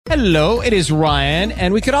Hello, it is Ryan,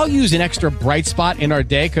 and we could all use an extra bright spot in our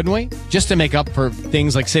day, couldn't we? Just to make up for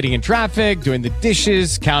things like sitting in traffic, doing the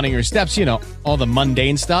dishes, counting your steps, you know, all the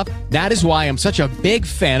mundane stuff. That is why I'm such a big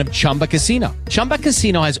fan of Chumba Casino. Chumba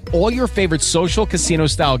Casino has all your favorite social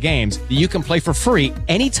casino-style games that you can play for free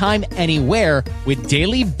anytime, anywhere with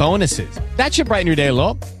daily bonuses. That should brighten your day a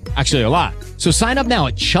little. Actually, a lot. So sign up now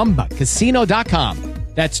at ChumbaCasino.com.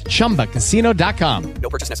 That's ChumbaCasino.com. No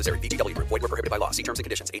purchase necessary. VGW Group. Void where prohibited by law. See terms and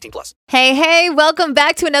conditions. 18+. Hey, welcome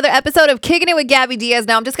back to another episode of Kicking It with Gabby Diaz.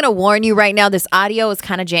 Now, I'm just going to warn you right now, this audio is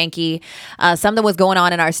kind of janky. Something was going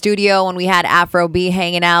on in our studio when we had Afro B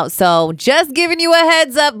hanging out. So just giving you a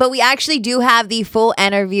heads up, but we actually do have the full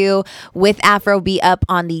interview with Afro B up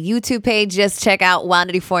on the YouTube page. Just check out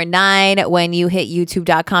Wanda49 when you hit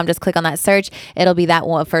youtube.com. Just click on that search. It'll be that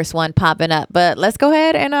one, first one popping up. But let's go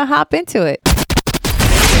ahead and hop into it.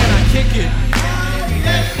 Kick it.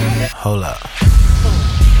 Hold up.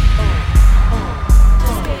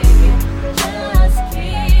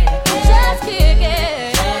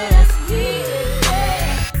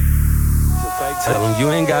 Tell them you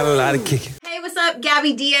ain't got a lot of kicking. Hey, what's up,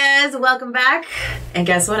 Gabby Diaz? Welcome back. And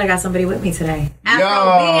guess what? I got somebody with me today.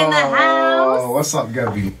 Afro B in the house. What's up,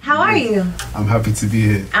 Gabby? How are you? I'm happy to be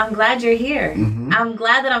here. I'm glad you're here. Mm-hmm. I'm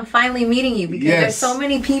glad that I'm finally meeting you because there's so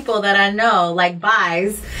many people that I know, like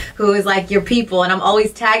Bies, who is like your people, and I'm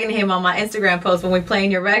always tagging him on my Instagram post when we're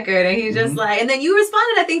playing your record, and he's just like, and then you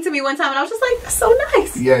responded, I think, to me one time, and I was just like, that's so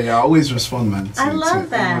nice. Yeah, I always respond, man. I love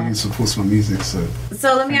that. Everyone who supports my music, so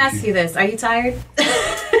let me ask you this. Are you tired?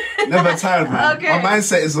 Never tired, man. Okay. My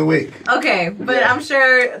mindset is awake. Okay, but I'm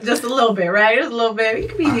sure just a little bit, right? Just a little bit. You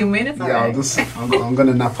can be human. It's all right. I'm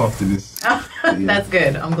gonna nap after this. That's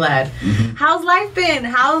good. I'm glad. Mm-hmm. How's life been?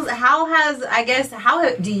 How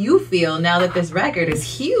do you feel now that this record is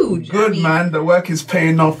huge? Good, man. The work is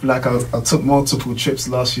paying off. Like I took multiple trips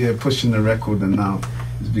last year pushing the record, and now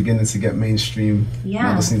it's beginning to get mainstream.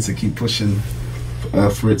 Yeah. I just need to keep pushing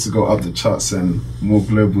for it to go up the charts and more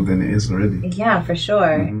global than it is already. Yeah, for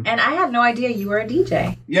sure. Mm-hmm. And I had no idea you were a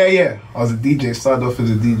DJ. Yeah. I was a DJ. Started off as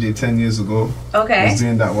a DJ 10 years ago. Okay. I was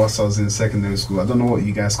doing that whilst I was in secondary school. I don't know what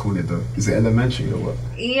you guys call it though. Is it elementary or what?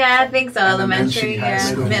 Yeah, I think so. Elementary, high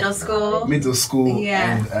school. Middle school. Middle school.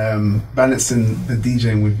 Yeah. And balancing the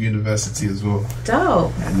DJing with university as well.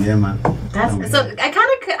 Dope. And yeah, man. So I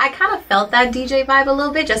kind of felt that DJ vibe a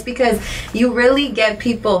little bit just because you really get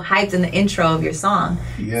people hyped in the intro of your song.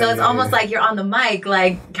 Yeah, so it's almost like you're on the mic,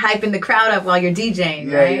 like hyping the crowd up while you're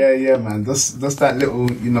DJing, right? Yeah, man. That's that little,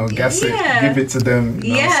 gas it, give it to them.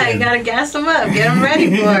 You gotta gas them up, get them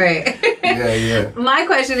ready for it. Yeah. My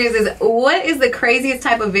question is what is the craziest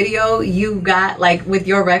type of video you got, like, with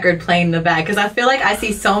your record playing in the back? Because I feel like I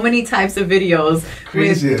see so many types of videos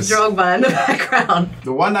with Drogba in the background.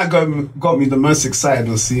 The one that got me the most excited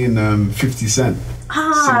was seeing 50 Cent.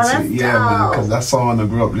 That's dope. Man, because that's someone I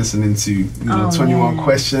grew up listening to. 21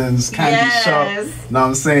 Questions, Candy Shop. You know what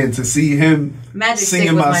I'm saying? To see him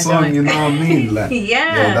singing my song, joint. you know what I mean? Like,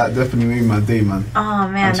 yeah, that definitely made my day, man. Oh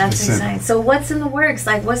man, 100%. That's exciting. So what's in the works?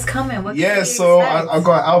 Like, what's coming? So I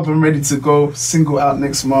got an album ready to go. Single out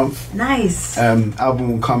next month. Nice.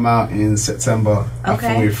 Album will come out in September. Okay.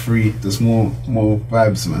 After we're free. There's more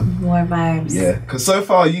vibes, man. More vibes. Yeah, because so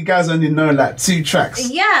far you guys only know like 2 tracks.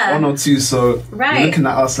 Yeah. 1 or 2. So right. You're looking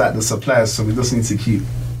at us like the suppliers. So we just need to keep.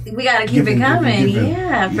 We gotta keep it coming.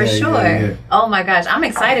 Yeah, for sure. Yeah. Oh my gosh, I'm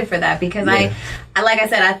excited for that because I like I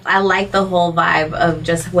said, I like the whole vibe of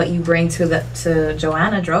just what you bring to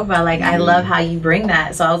Joanna Drogba. Like, I love how you bring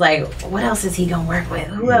that. So I was like, what else is he gonna work with?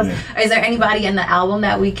 Who else? Is there anybody in the album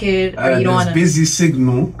that we could? Or you don't want to? Busy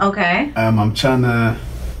Signal. Okay. I'm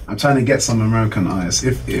trying to get some American artists.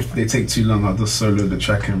 If they take too long, I'll just solo the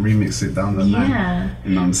track and remix it down the line.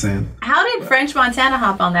 You know what I'm saying? How did French Montana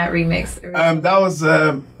hop on that remix? That was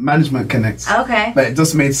Management Connect. Okay. But it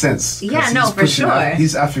just made sense. Yeah, no, for sure.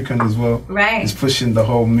 He's African as well. Right. He's pushing the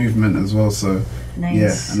whole movement as well, so... Nice.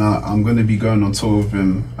 Yeah, and I'm going to be going on tour with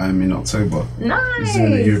him in October. Nice. He's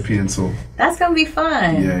doing the European tour. That's going to be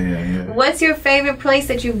fun. Yeah. What's your favorite place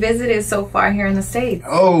that you visited so far here in the States?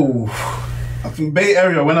 Oh... I think Bay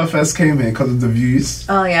Area, when I first came here, because of the views.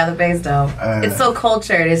 Oh yeah, the Bay's dope. It's so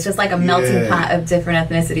cultured. It's just like a melting pot of different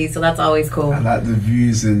ethnicities, so that's always cool. I like the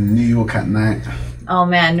views in New York at night. Oh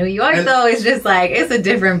man, New York though is just like, it's a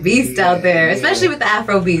different beast out there, especially with the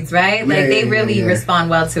Afro beats, right? Like they really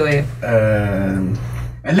respond well to it.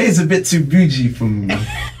 LA's a bit too bougie for me.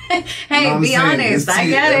 Hey, know what be I'm saying? honest. It's I too-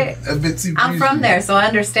 get it. A bit too. I'm bougie. from there, so I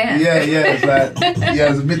understand. Yeah, it's like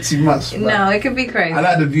it's a bit too much. No, it could be crazy. I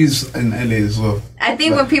like the views in LA as well. I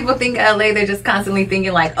think when people think LA, they're just constantly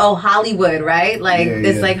thinking like, oh, Hollywood, right? Like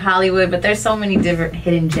it's like Hollywood, but there's so many different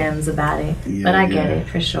hidden gems about it. Yeah, but I get it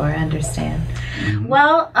for sure. I understand.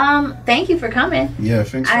 Well, thank you for coming. Yeah,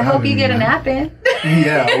 thanks for I hope you having get me, a man. nap in.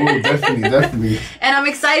 Yeah, I will, definitely. And I'm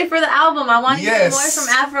excited for the album. I want to get more from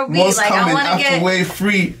Afrobeat. More's Like coming, I want to get Afrowave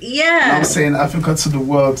free. Yeah. I'm saying Africa to the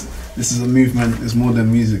world. This is a movement. It's more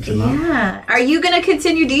than music, you know. Yeah. Are you gonna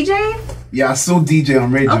continue DJing? Yeah, I still DJ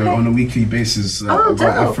on radio Okay. on a weekly basis. Oh, about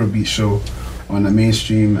dope. Afrobeat show on a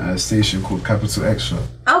mainstream station called Capital Extra,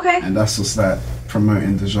 Okay. and that's just like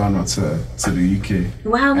promoting the genre to the UK.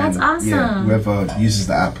 Wow, that's And, awesome. Yeah, whoever uses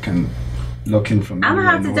the app can log in from. I'm gonna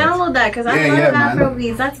anywhere have to in the world. download that because I love man.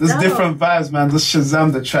 Afrobeats. That's There's dope. different vibes, man. Just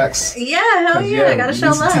Shazam the tracks. Yeah, hell yeah. I gotta we show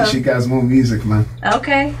need to love. teach you guys more music, man.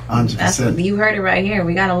 Okay. 100%. You heard it right here.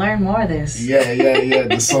 We gotta learn more of this. Yeah.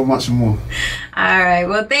 There's so much more. All right.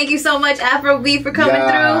 Well, thank you so much, Afrobeat, for coming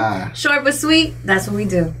Yeah. through. Short but sweet. That's what we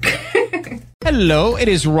do. Hello, it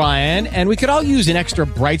is Ryan, and we could all use an extra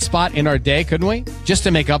bright spot in our day, couldn't we? Just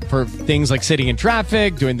to make up for things like sitting in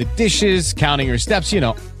traffic, doing the dishes, counting your steps,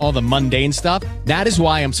 all the mundane stuff. That is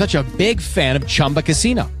why I'm such a big fan of Chumba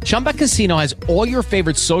Casino. Chumba Casino has all your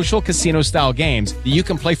favorite social casino-style games that you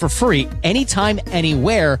can play for free anytime,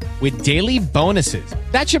 anywhere with daily bonuses.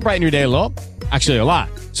 That should brighten your day a little. Actually, a lot.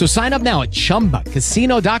 So sign up now at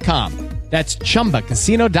ChumbaCasino.com. That's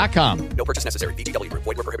ChumbaCasino.com. No purchase necessary. VGW Group.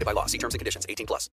 Void where prohibited by law. See terms and conditions. 18+.